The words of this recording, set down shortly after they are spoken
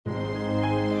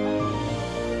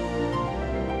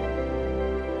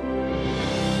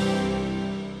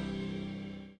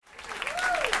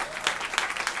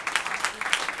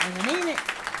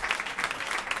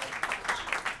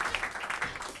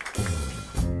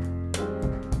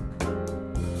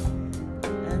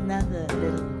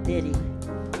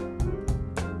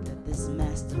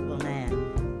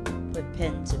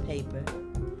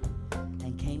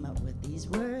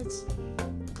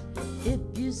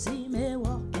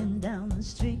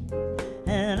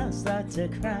to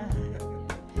cry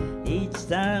each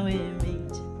time we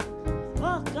meet.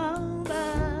 Walk on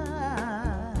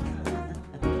by.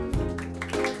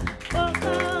 Walk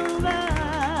on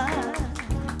by.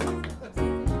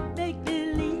 Make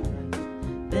believe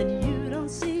that you don't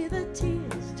see the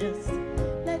tears. Just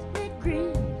let me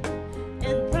grieve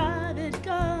in private,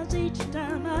 'cause each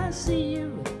time I see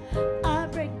you, I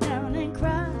break down and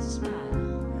cry. Smile,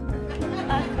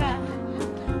 I cry.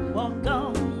 Walk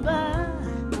on by.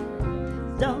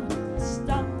 Don't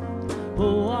stop.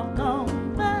 Walk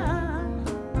on by.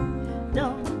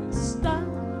 Don't stop.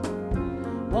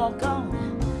 Walk on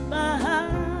by.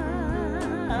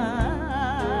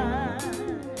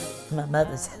 My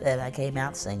mother said I came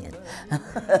out singing.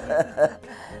 But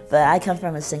I come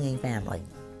from a singing family.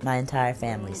 My entire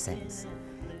family sings.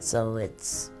 So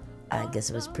I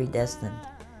guess it was predestined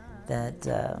that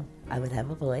I would have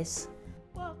a voice.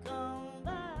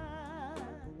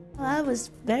 I was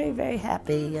very, very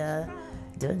happy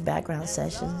doing background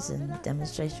sessions and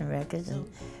demonstration records, and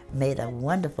made a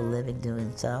wonderful living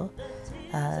doing so.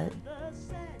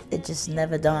 It just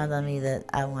never dawned on me that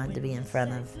I wanted to be in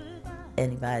front of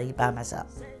anybody by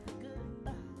myself.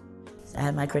 I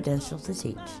had my credentials to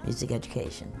teach music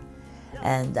education,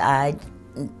 and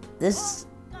this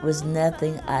was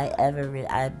nothing I ever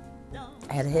I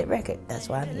had a hit record. That's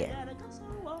why I'm here.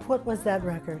 What was that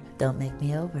record? Don't Make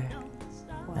Me Over.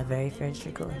 My very first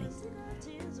recording.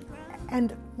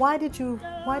 And why did you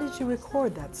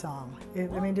record that song? I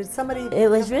mean, did somebody? It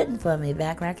was written for me.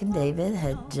 Bacharach and David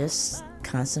had just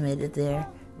consummated their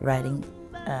writing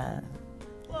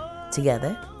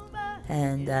together,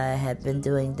 and I had been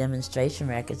doing demonstration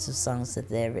records of songs that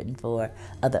they had written for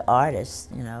other artists.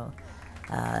 You know,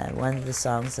 one of the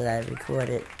songs that I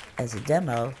recorded as a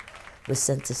demo was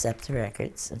sent to Scepter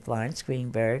Records, and Florence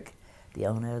Greenberg, the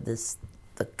owner of the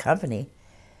company,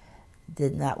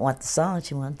 did not want the song,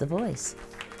 she wanted the voice.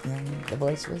 And the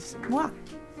voice was moi.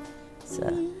 So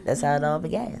that's how it all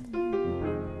began.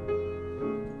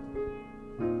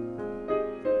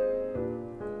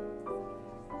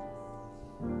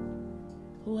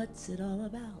 What's it all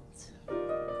about?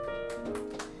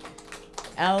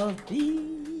 I'll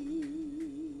be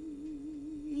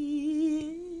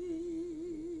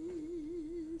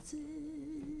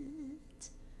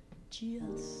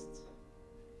just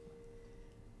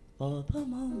for the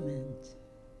moment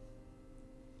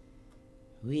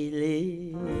we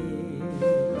live.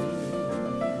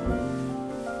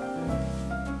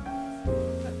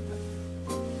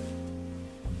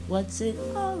 What's it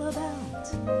all about?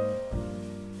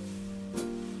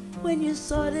 When you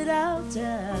sort it out,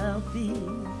 I'll be,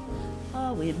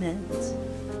 are we meant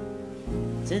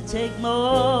to take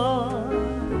more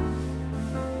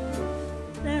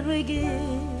than we give?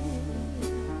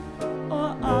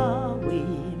 Or are we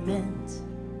meant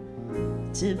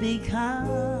to be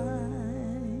kind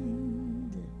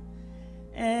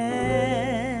and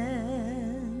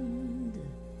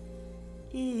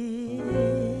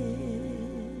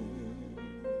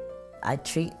I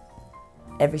treat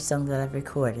every song that I've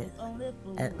recorded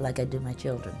like I do my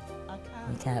children. I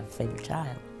can't have a favorite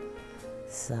child.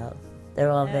 So they're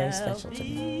all very special to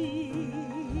me.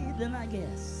 Then I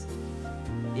guess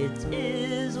it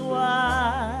is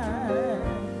wise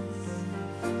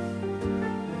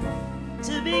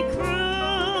to be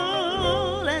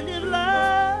cruel, and if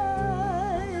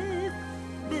life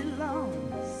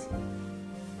belongs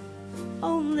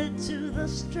only to the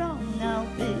strong, I'll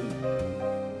be.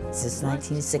 Since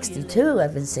 1962,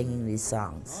 I've been singing these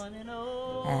songs.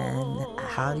 And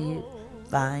how do you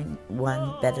find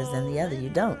one better than the other? You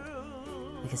don't,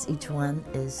 because each one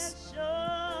is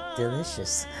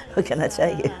delicious. What can I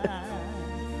tell you?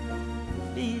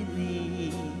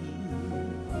 Believe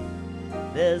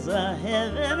there's a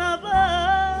heaven above.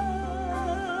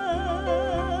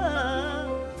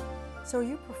 So are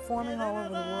you performing all over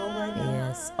the world right now?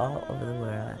 Yes, all over the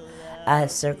world. I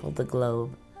have circled the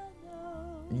globe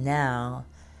now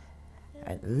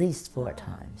at least 4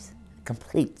 times.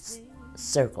 Complete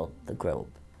circled the globe.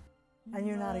 And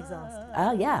you're not exhausted?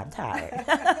 Oh yeah, I'm tired.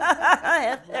 I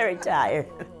am very tired.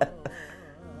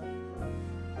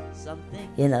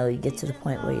 You know, you get to the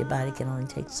point where your body can only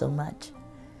take so much,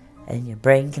 and your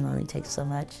brain can only take so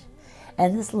much,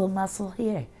 and this little muscle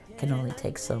here can only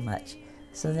take so much.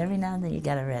 So every now and then you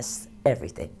gotta rest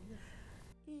everything.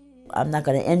 I'm not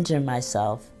gonna injure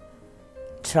myself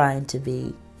trying to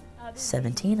be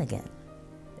 17 again.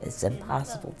 It's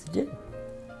impossible to do.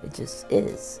 It just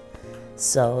is.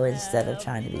 So instead of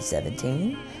trying to be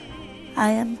 17,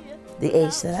 I am the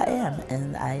age that I am,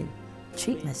 and I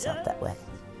treat myself that way.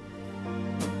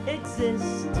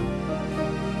 Exist,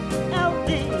 I'll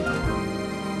be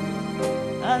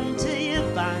till you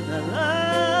find the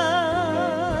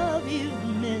love you've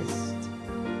missed.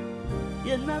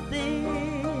 You're nothing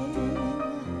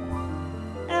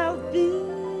else be.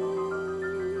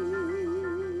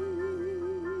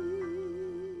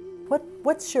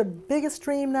 What's your biggest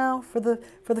dream now for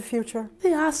the future?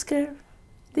 The Oscar,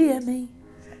 the Emmy,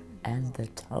 and the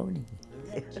Tony.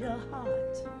 Your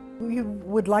heart. You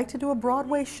would like to do a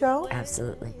Broadway show?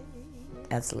 Absolutely.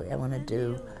 Absolutely. I want to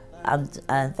do,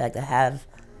 in fact, I have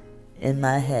in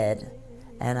my head,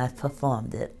 and I've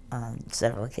performed it on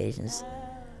several occasions,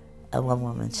 a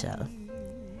one-woman show.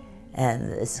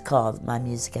 And it's called My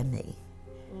Music and Me.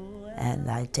 And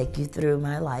I take you through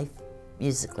my life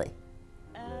musically,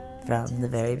 from the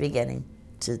very beginning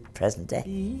to present day.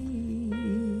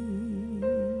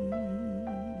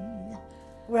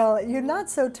 Well, you're not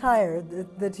so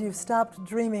tired that you've stopped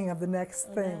dreaming of the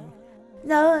next thing.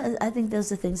 No, I think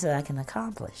those are things that I can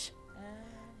accomplish.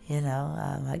 You know,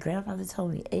 my grandfather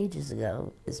told me ages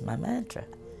ago, is my mantra.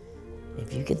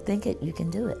 If you can think it, you can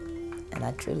do it. And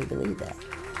I truly believe that.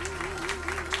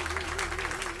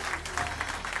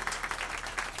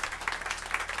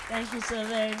 Thank you so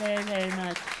very, very, very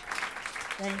much.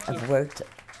 Thank you. I've worked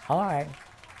hard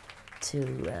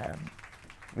to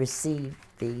receive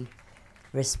the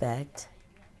respect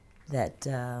that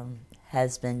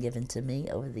has been given to me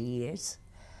over the years.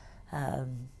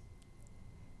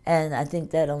 And I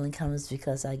think that only comes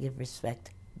because I give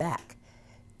respect back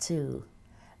to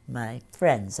my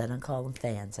friends. I don't call them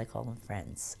fans, I call them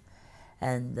friends.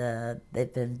 And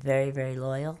they've been very, very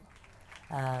loyal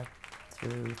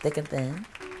through thick and thin.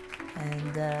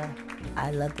 And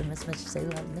I love them as much as they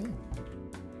love me.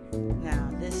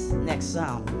 Now, this next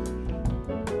song,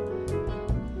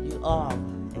 you all,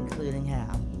 including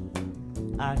Hal,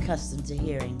 are accustomed to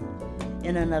hearing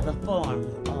in another form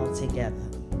altogether.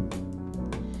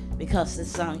 Because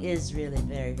this song is really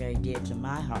very, very dear to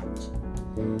my heart.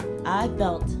 I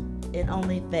felt it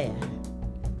only fair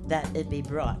that it be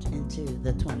brought into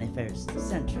the 21st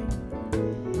century.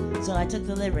 So I took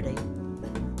the liberty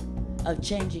of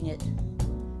changing it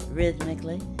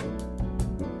rhythmically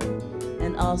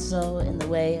and also in the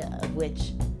way of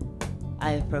which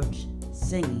I approach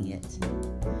singing it.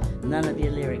 None of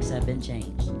your lyrics have been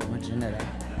changed. I want you to know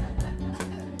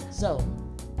that. So,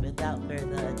 without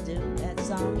further ado, that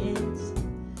song is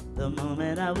The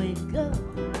Moment I Wake Up.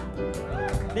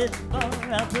 Before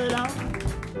I put on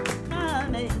my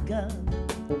makeup,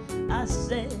 I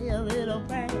say a little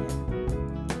prayer.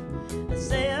 I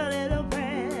say a little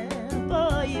prayer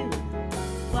for you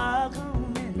while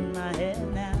combing my hair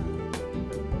now,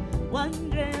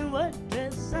 wondering what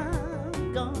dress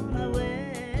I'm gonna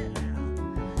wear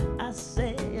now. I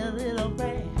say a little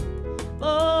prayer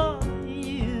for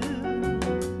you.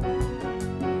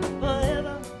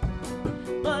 Forever,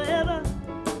 forever,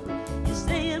 you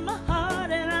stay in my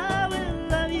heart and I will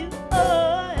love you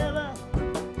forever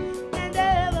and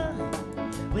ever.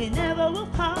 We never will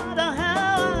part on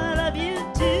how I love you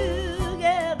too.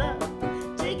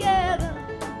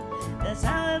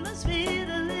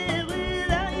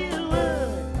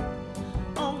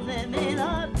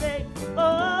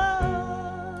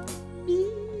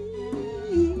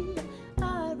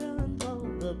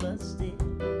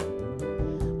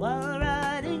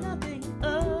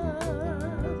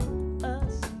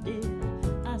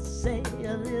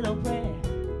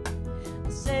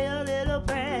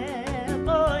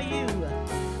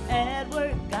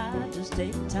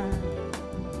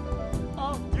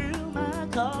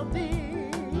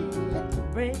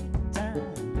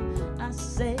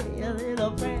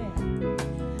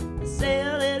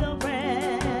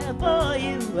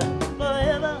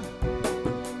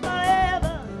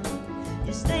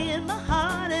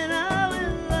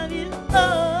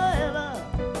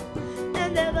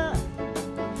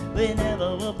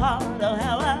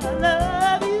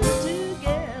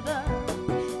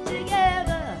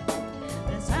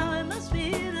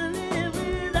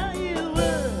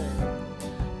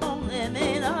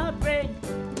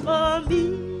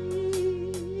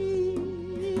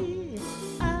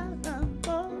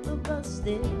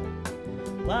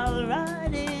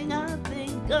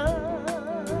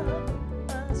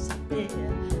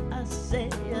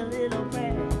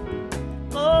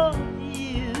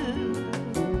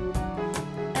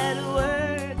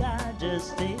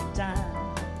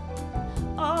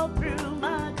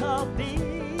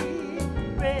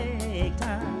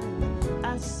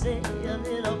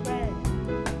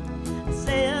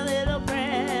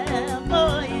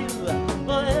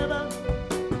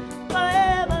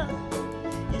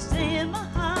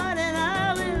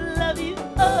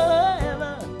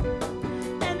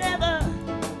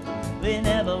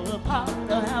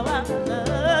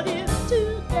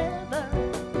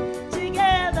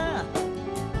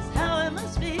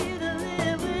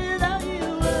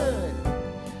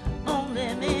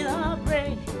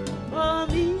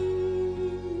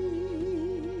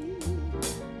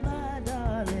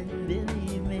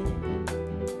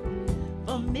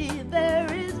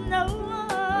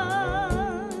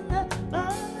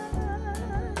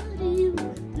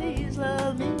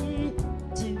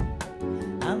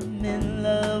 I'm in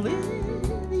love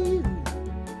with you.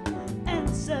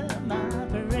 Answer my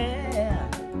prayer.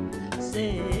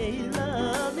 Say you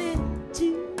love me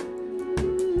too.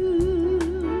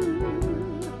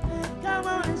 Come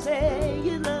on and say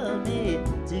you love me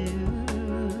too.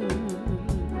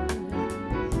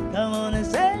 Come on and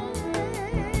say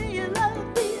you love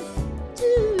me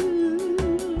too.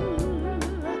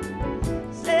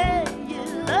 Say you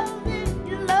love me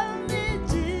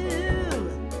too.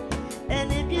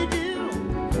 And if you do,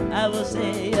 I will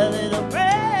say a little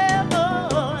prayer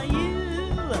for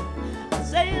you.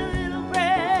 Say a little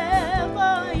prayer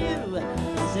for you.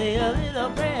 Say a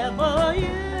little prayer for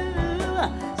you.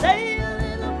 Say a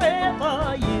little prayer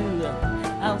for you.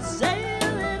 I'll say a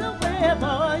little prayer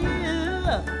for you.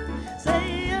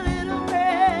 Say a little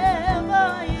prayer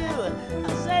for you.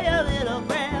 I'll say a little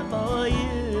prayer for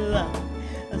you.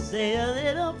 I'll say a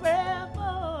little prayer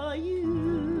for you.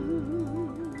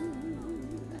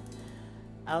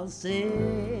 I'll say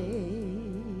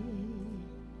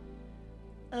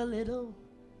a little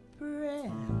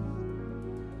prayer.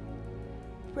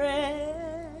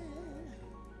 Prayer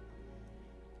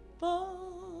for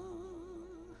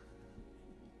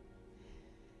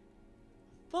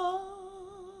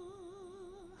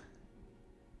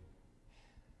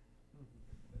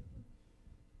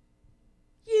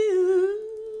you.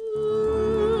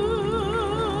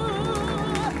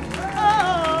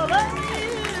 All of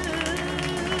you.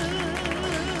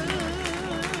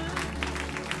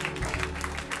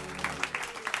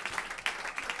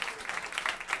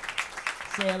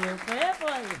 Say a little prayer